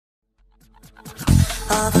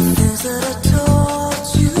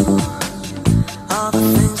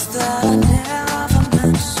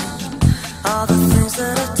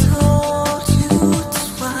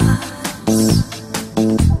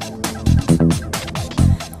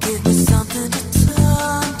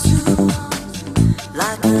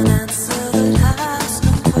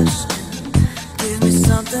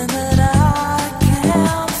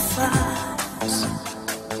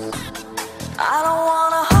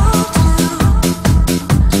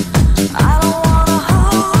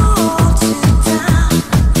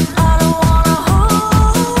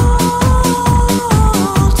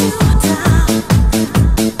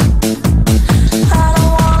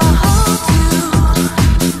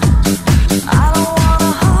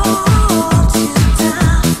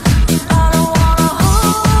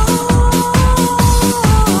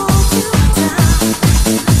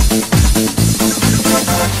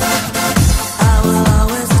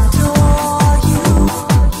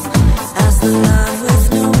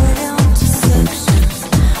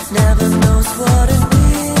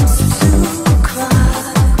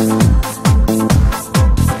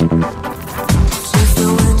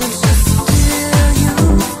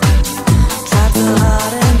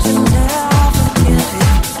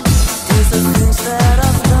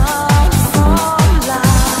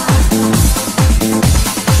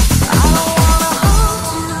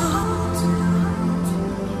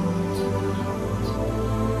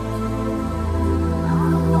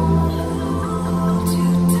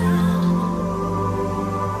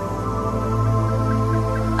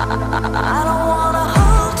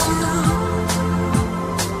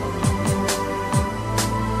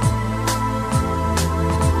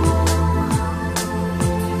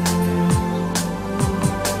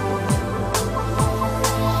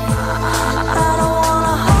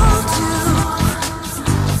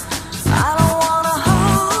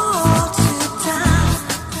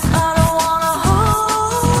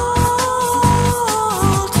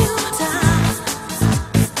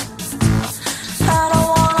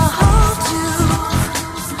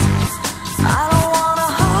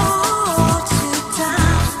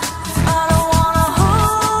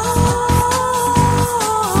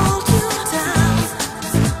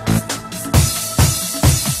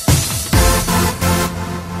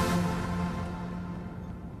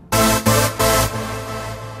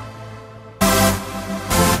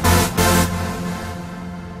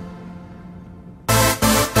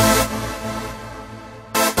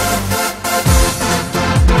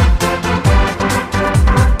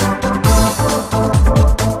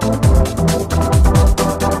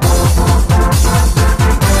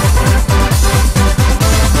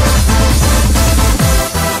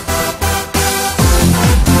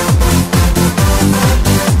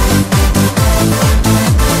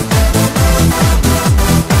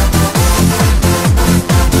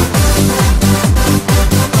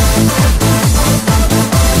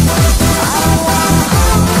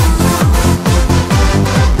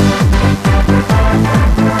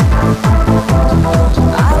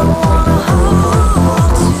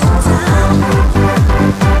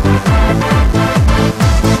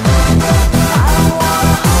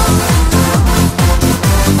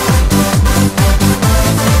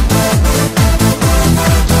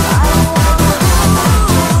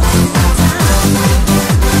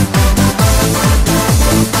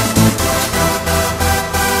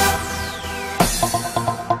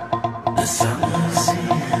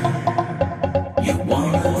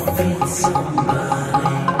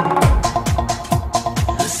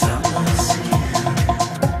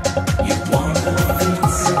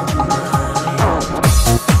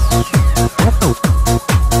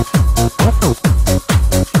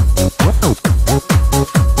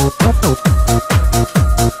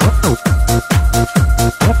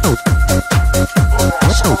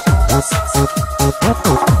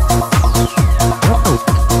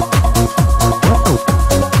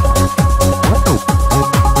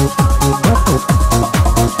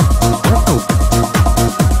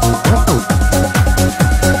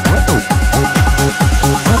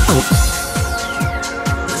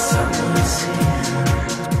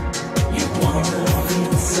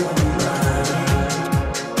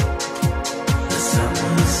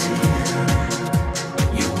See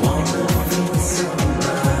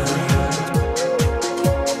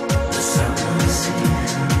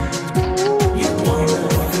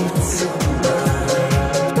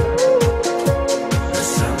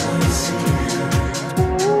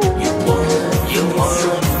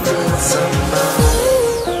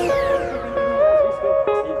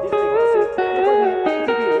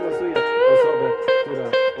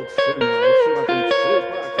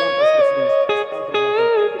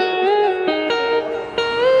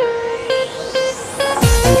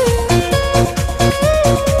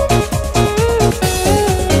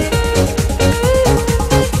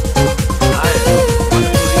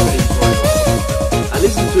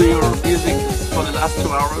last 2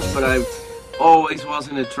 hours, but I always was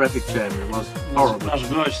in a traffic jam. It was horrible. Nasz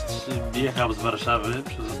gość jechał z Warszawy,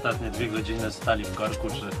 przez ostatnie 2 godziny stali w korku,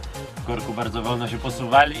 czy w korku bardzo wolno się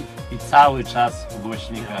posuwali i cały czas w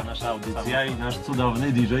głośnikach nasza audycja i nasz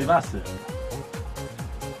cudowny DJ Wasy.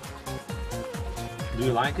 Do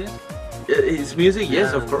you like it? His music,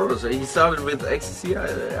 yes, of course. He started with Ecstasy, I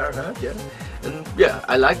heard, yeah. And yeah,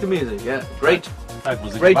 I like the music, yeah. Great. Tak,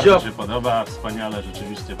 muzyka Great bardzo job. się podoba, wspaniale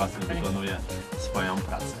rzeczywiście Wasy wykonuje swoją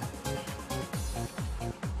pracę.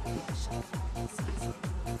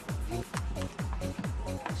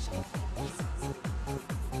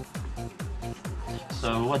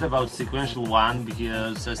 So what about sequential one?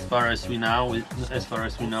 Because as far as we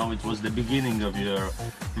know, it was the beginning of your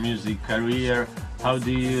music career. How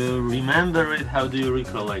do you remember it? How do you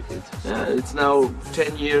recollect it? It's now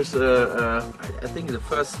 10 years. I think the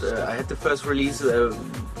first I had the first release in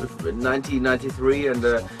 1993, and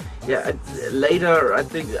yeah, later I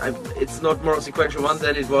think it's not more sequential one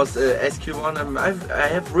than it was SQ1. I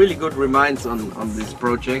have really good reminds on this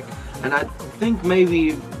project, and I think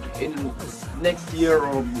maybe in next year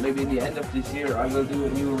or maybe in the end of this year I will do a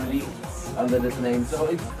new release under this name. So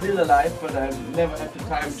it's still alive, but I never had the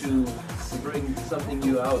time to bring something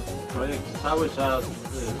new out. Projekt cały czas,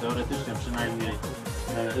 teoretycznie przynajmniej,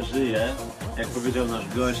 żyje. Jak powiedział nasz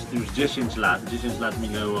gość, już 10 lat. 10 lat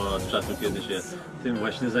minęło od czasu, kiedy się tym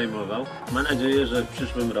właśnie zajmował. Ma nadzieję, że w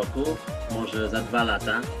przyszłym roku, może za 2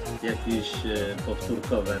 lata, jakieś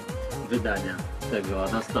powtórkowe wydania tego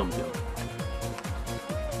nastąpią.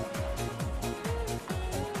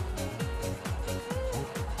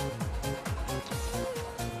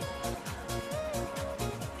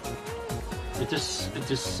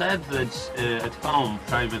 It is said that at home,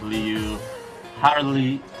 privately, you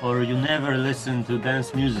hardly or you never listen to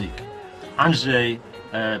dance music. Andrzej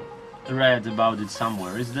read about it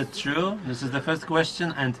somewhere. Is that true? This is the first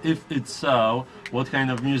question. And if it's so, what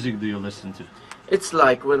kind of music do you listen to? It's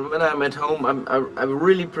like when I'm at home, I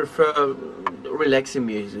really prefer relaxing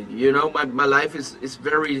music. You know, my life is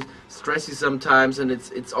very stressy sometimes, and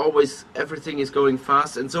it's always everything is going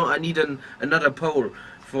fast, and so I need another pole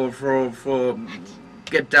for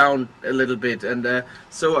get down a little bit, and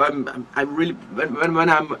so I really when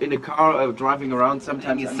I'm in a car driving around,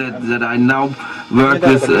 sometimes it's that I now work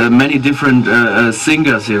with many different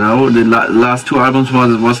singers. You know, the last 2 albums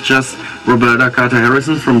was just Roberta Carter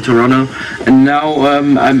Harrison from Toronto, and now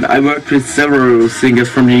I worked with several singers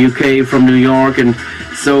from the UK, from New York, and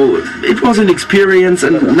so it was an experience.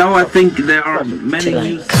 And now I think there are many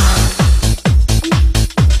new.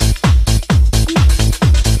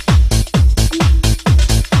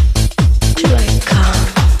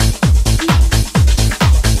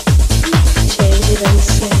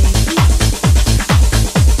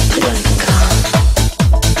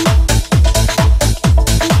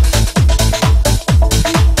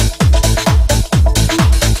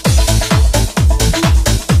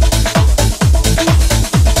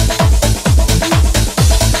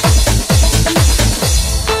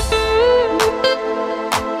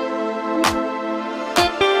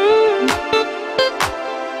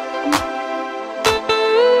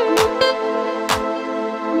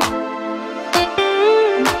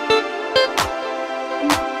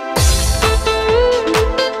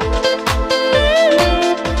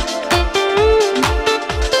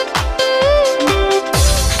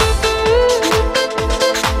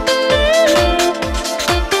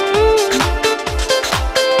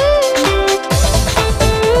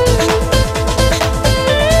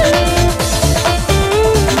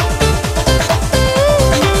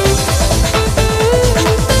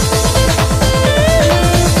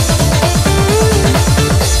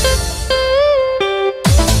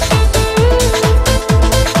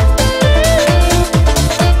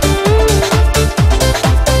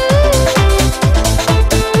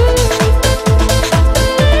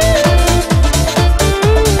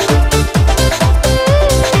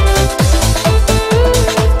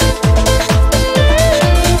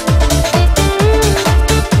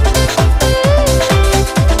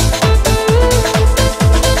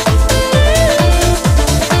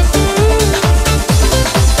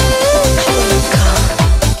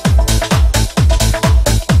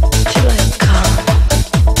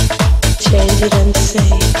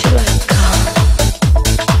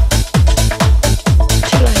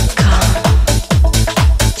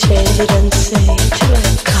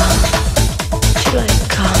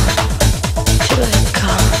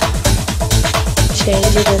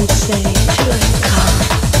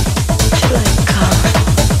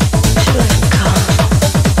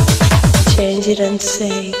 didn't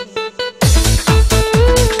say.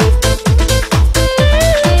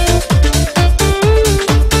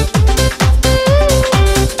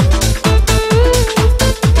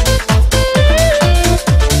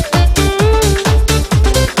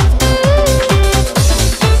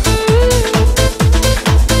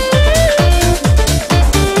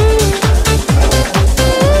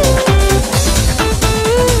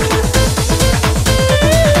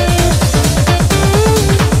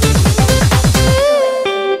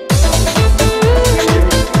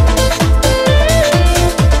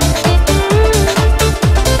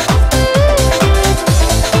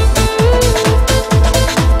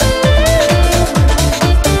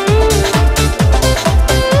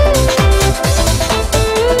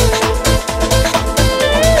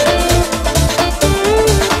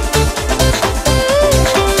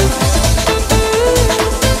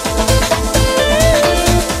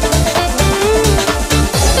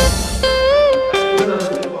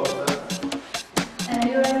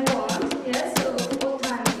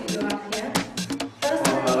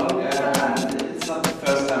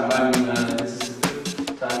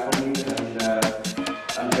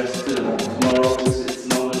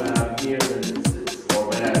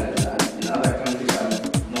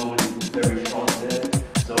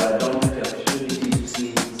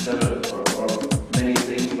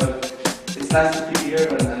 it's nice to be here,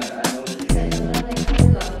 and I know.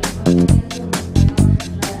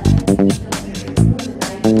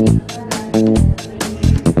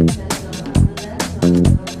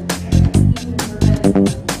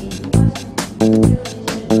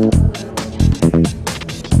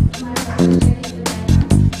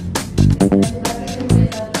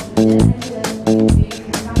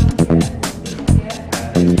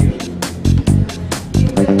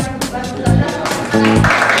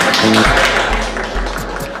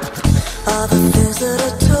 All the things that I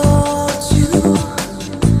told you,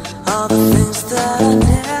 all the things that I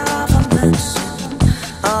never mentioned,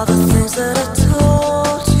 all the things that I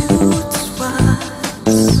told you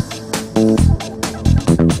twice.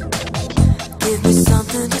 Give me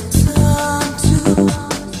something to turn to,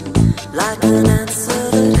 like an answer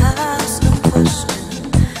that has no question.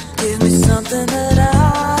 Give me something that I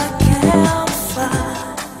can't find.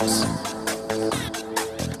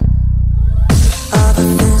 All the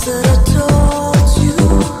things that I told you,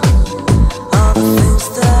 all the things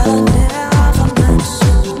that I never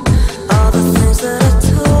mentioned, all the things that I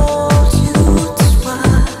told you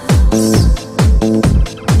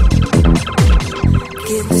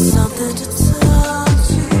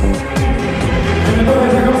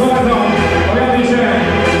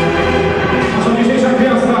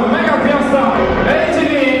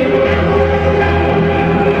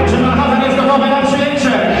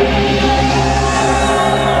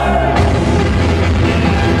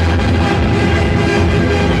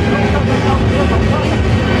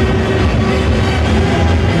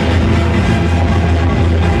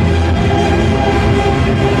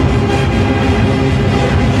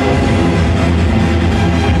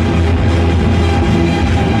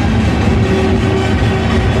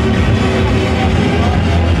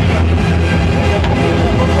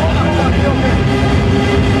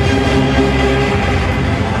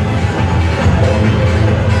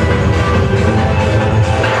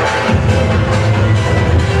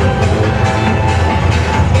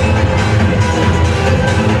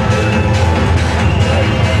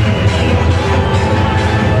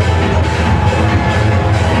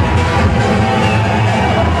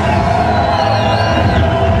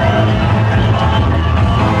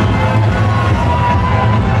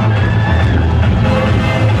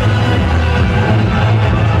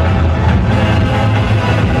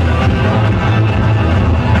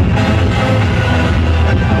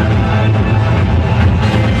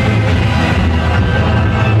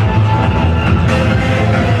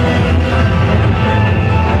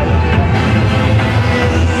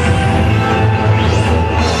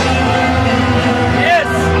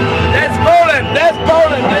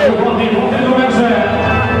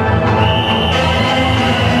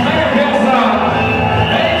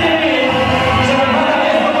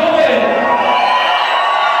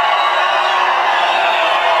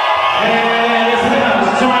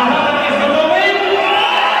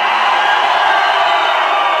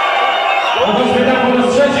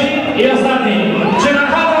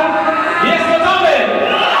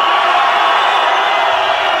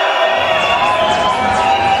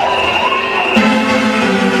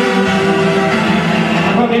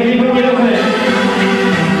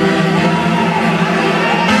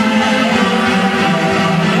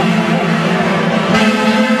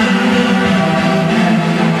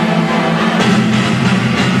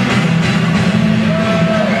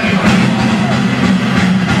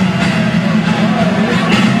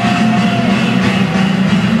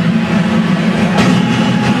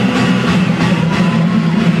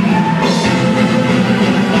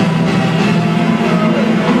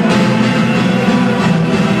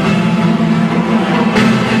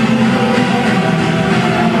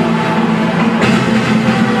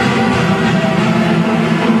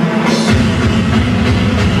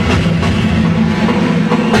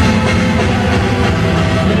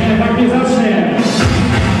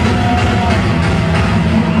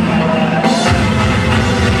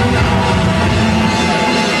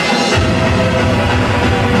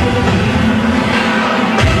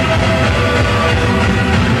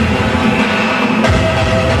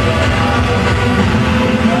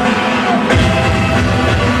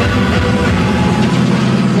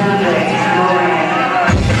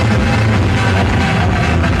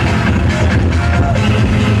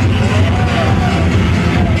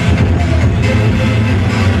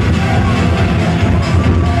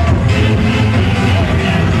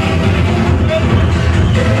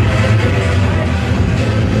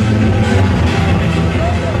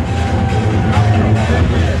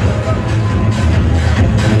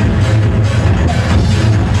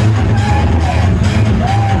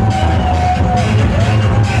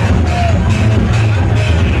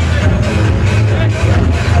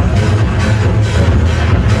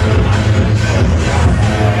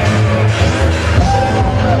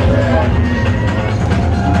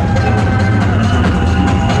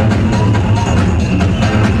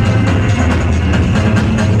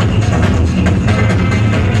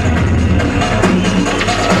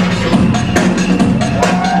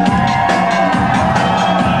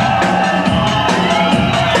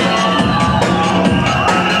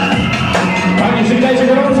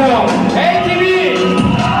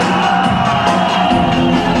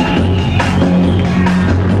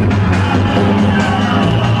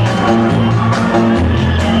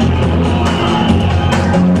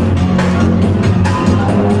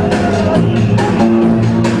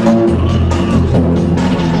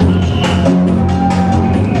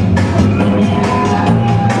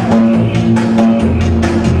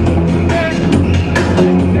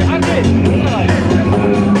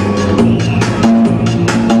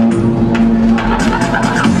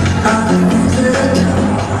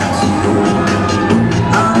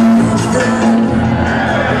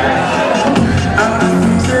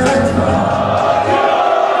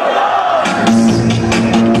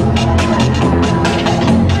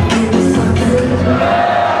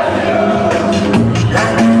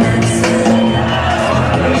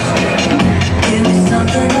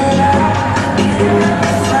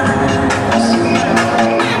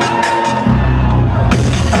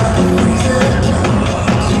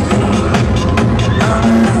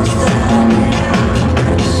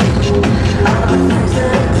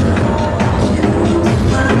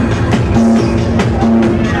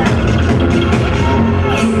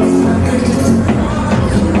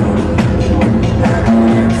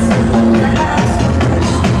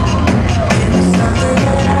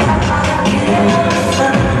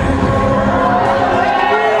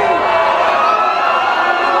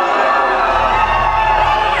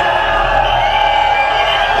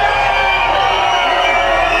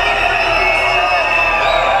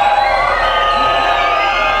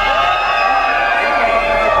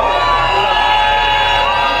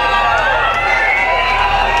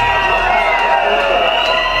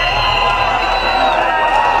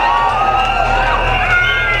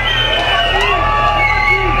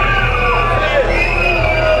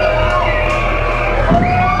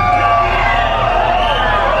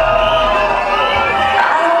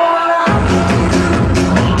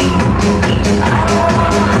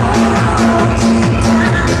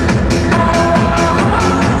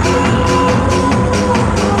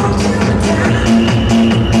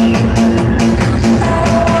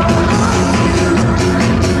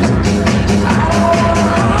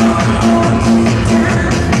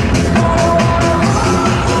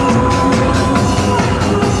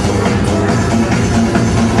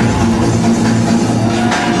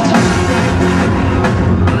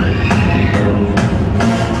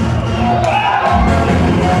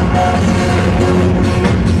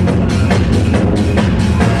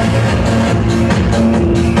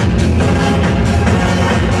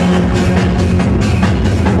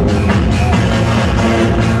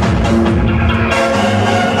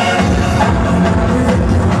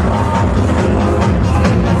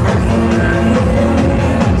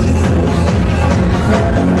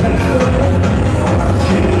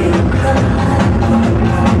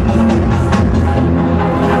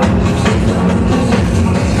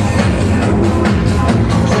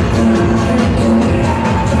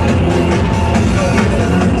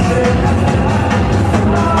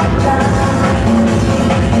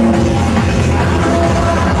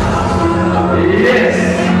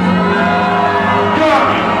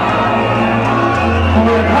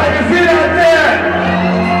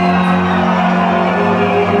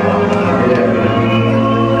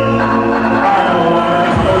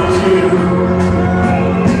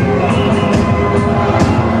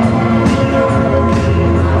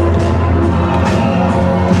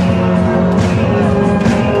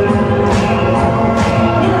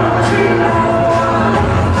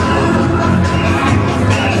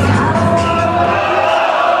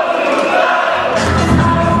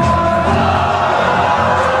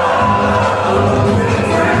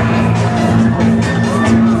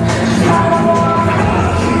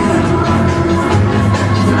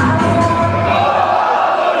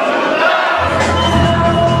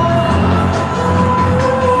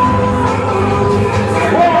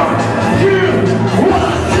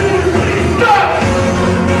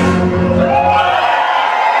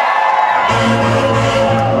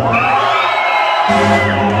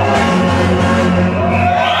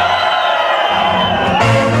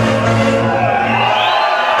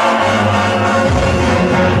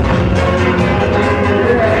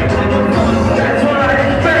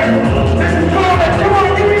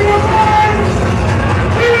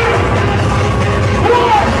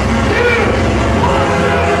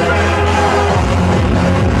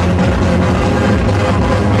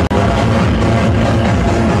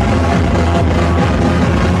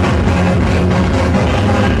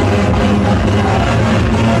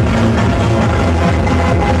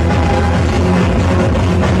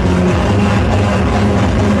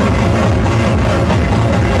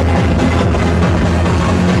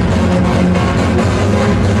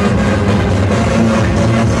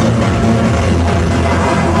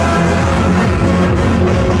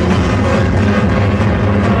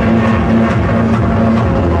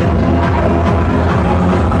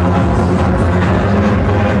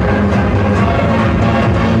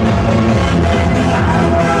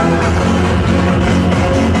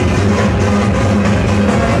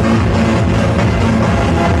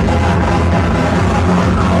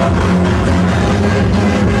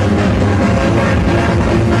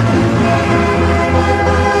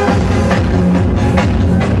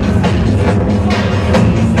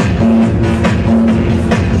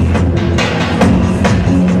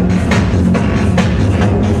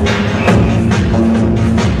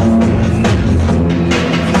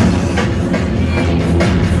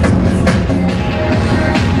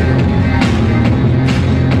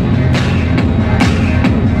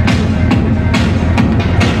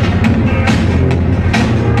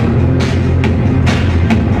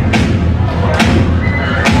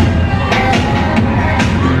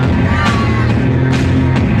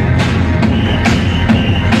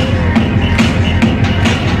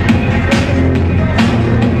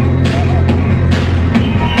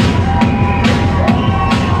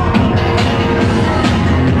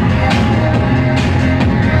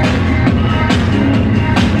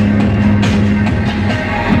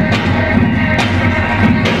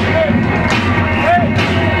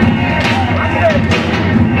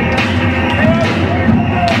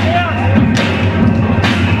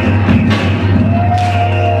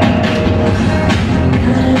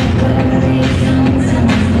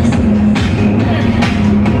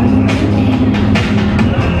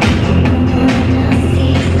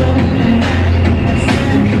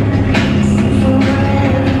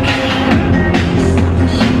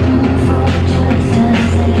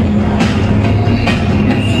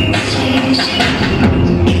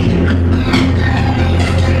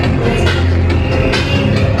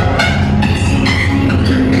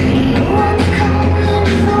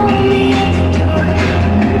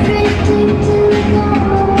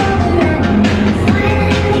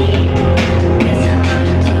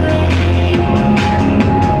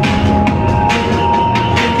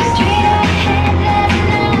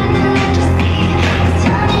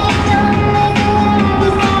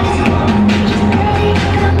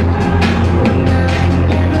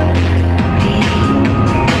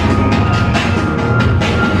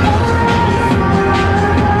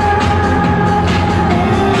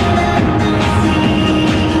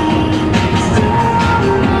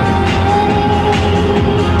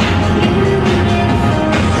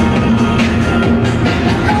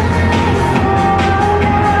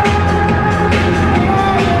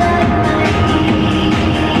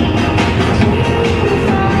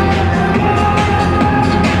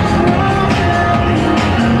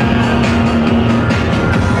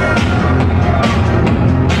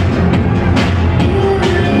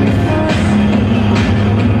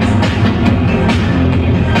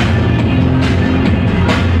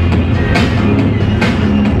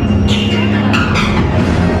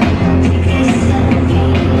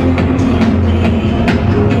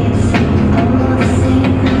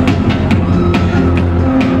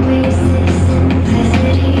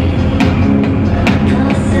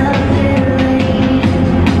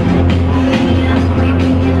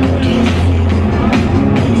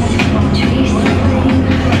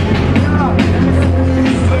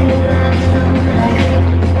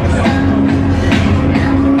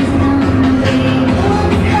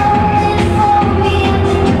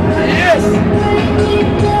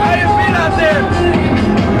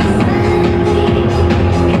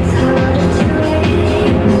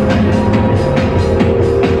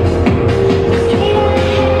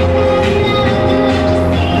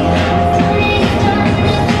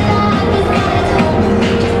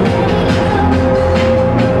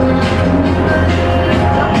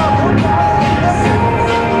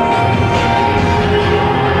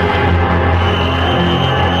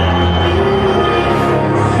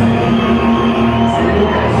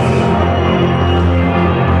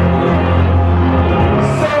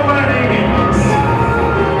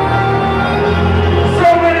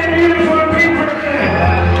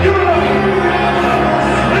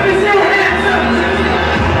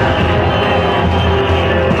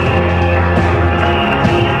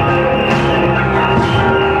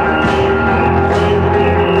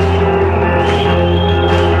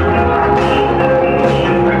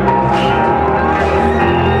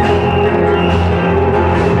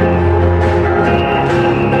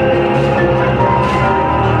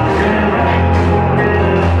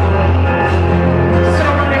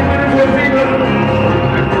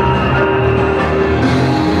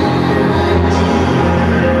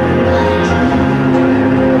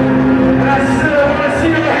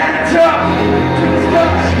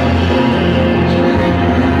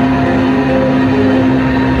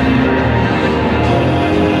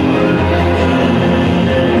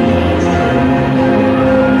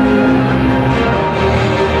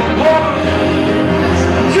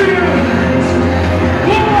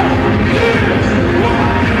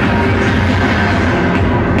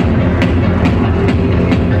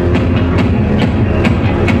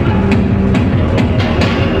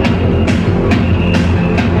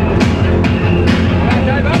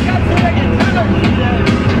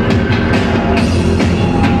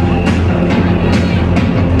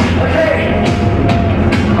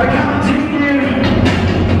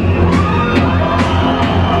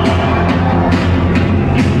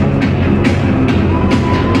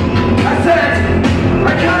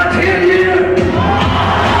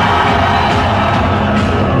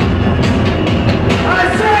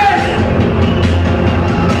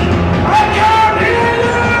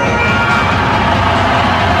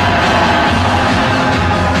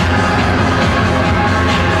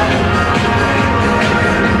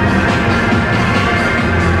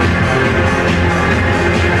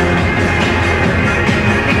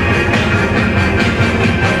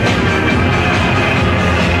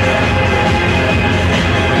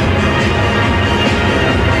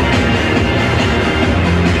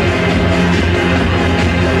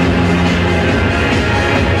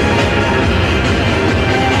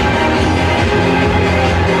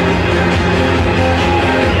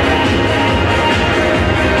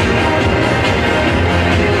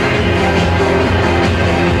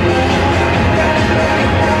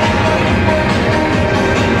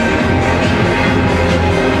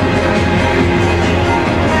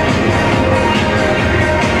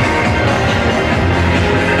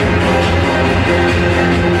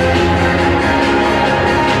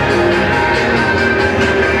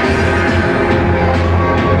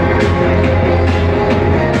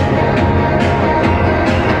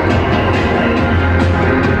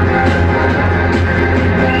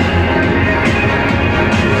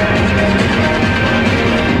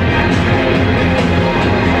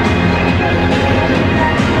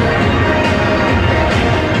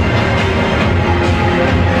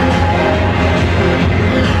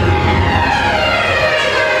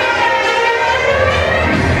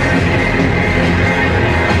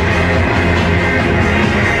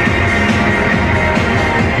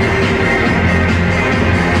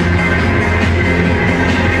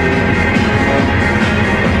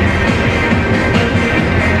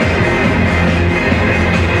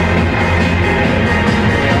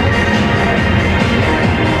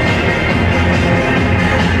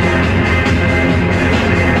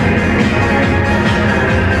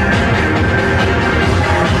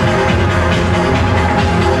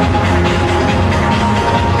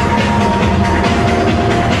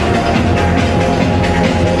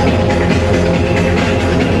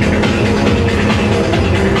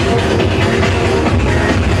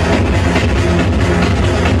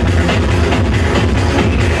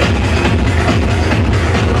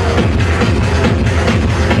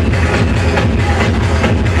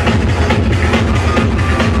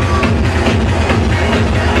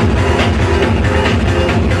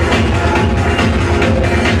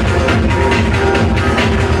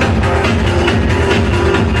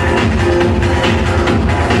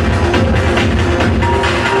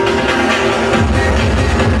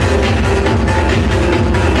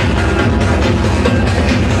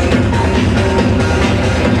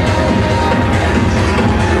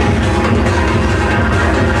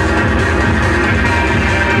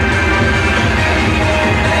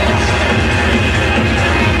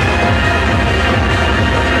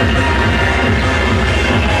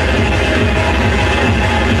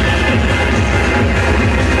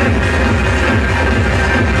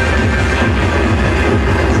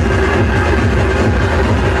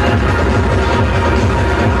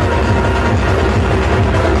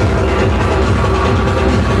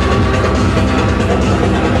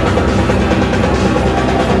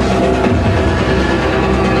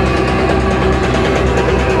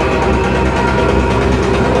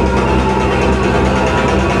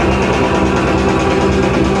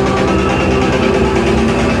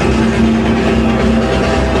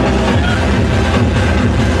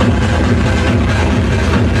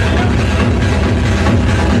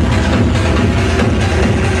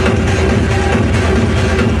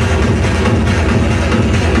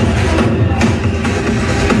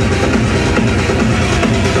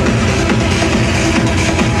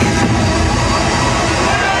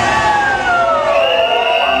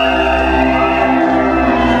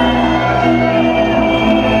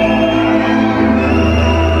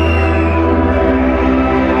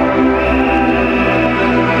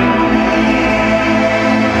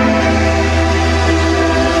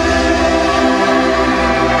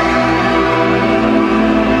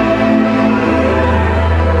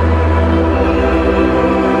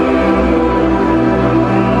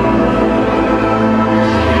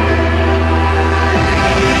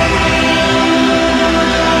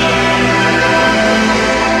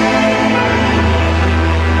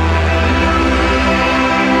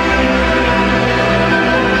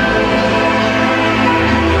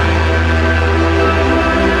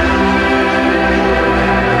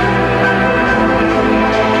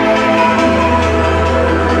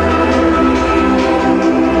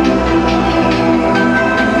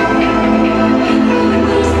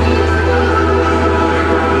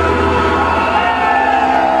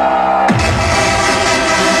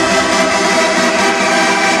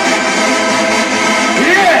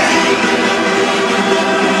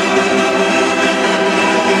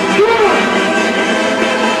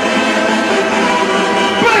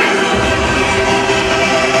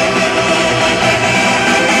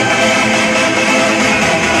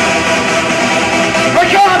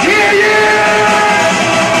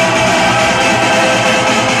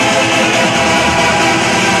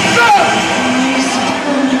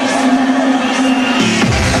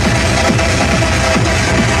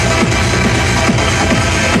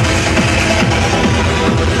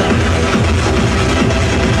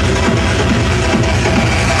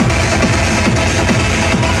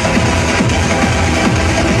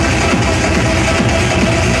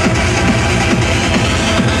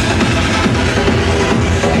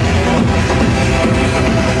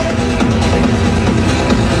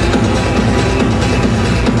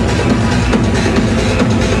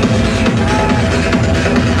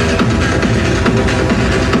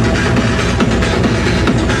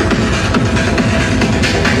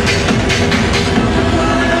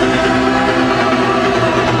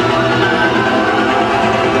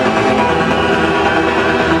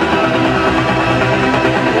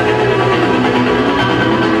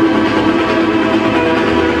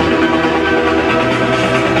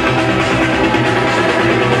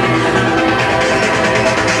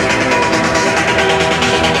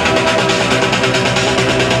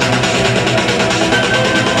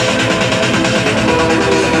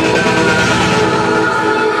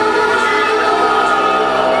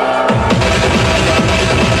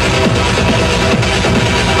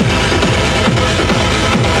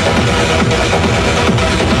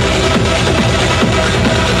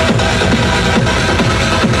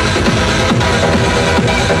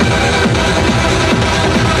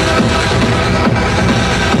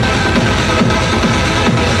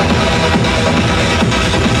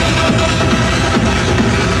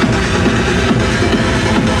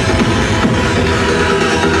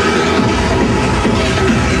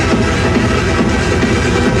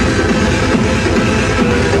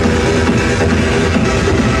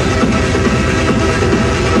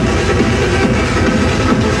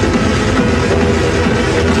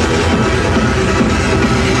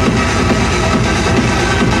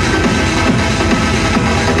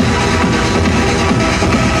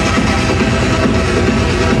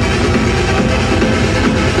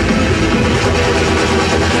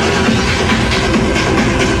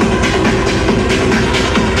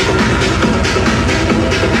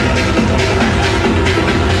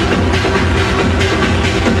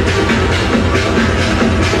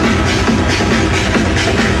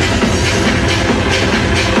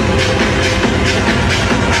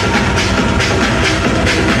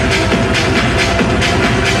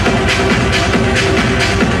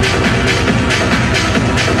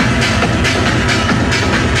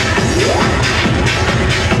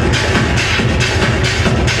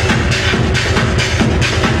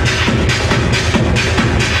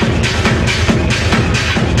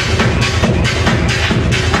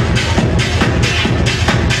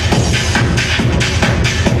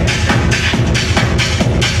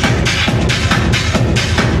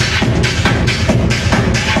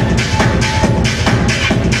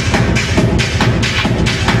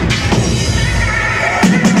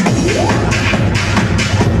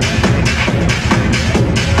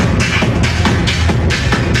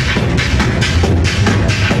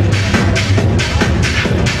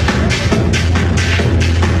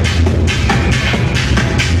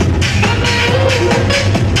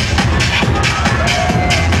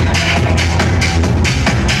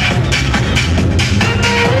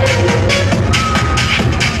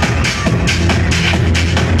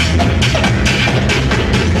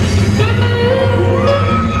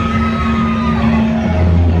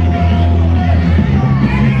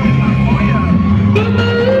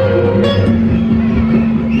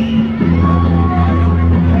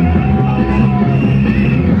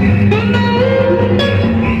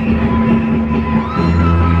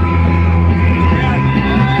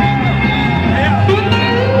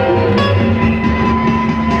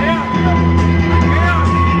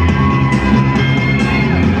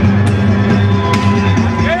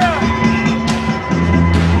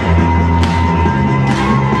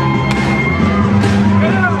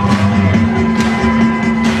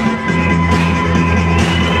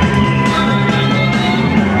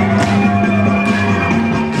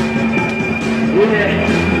Your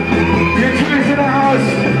twins in the house,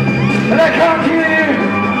 and I can't hear you.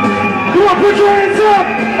 Come on, put your hands up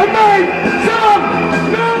and make some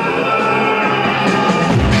noise.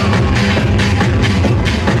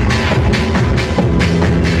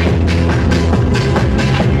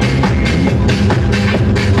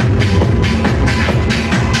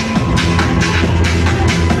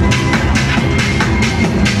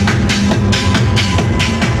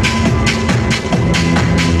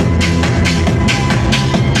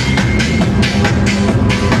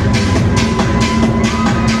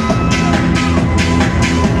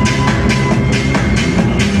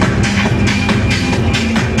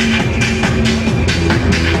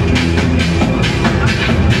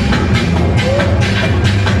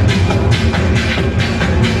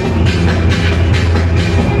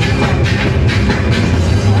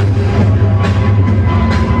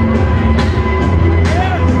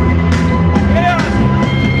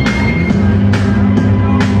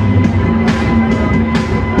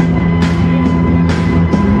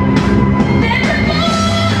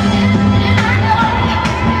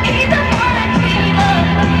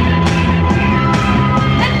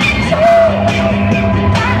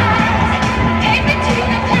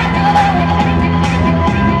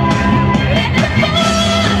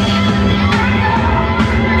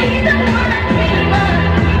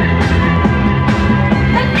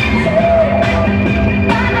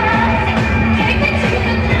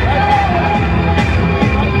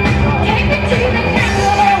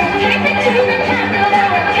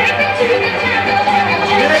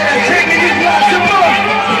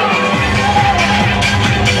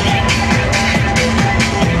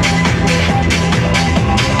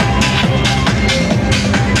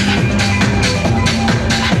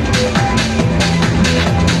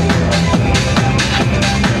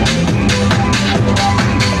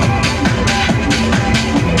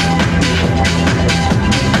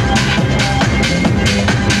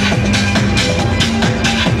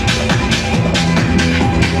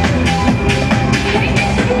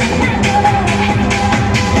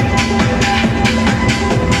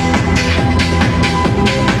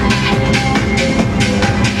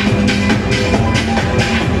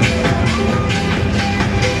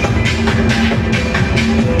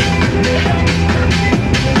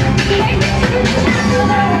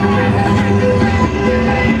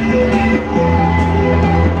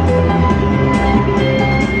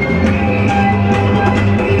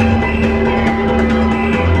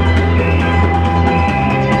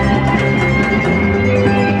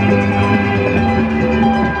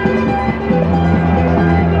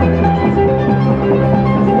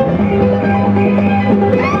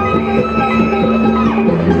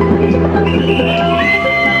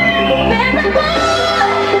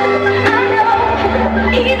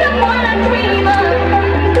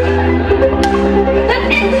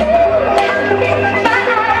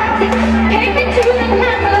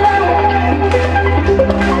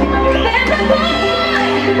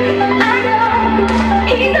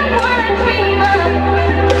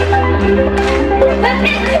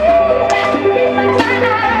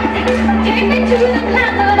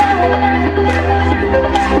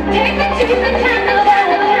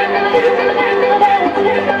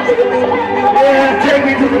 Yeah, take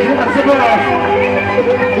me to the castle.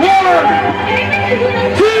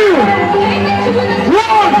 1,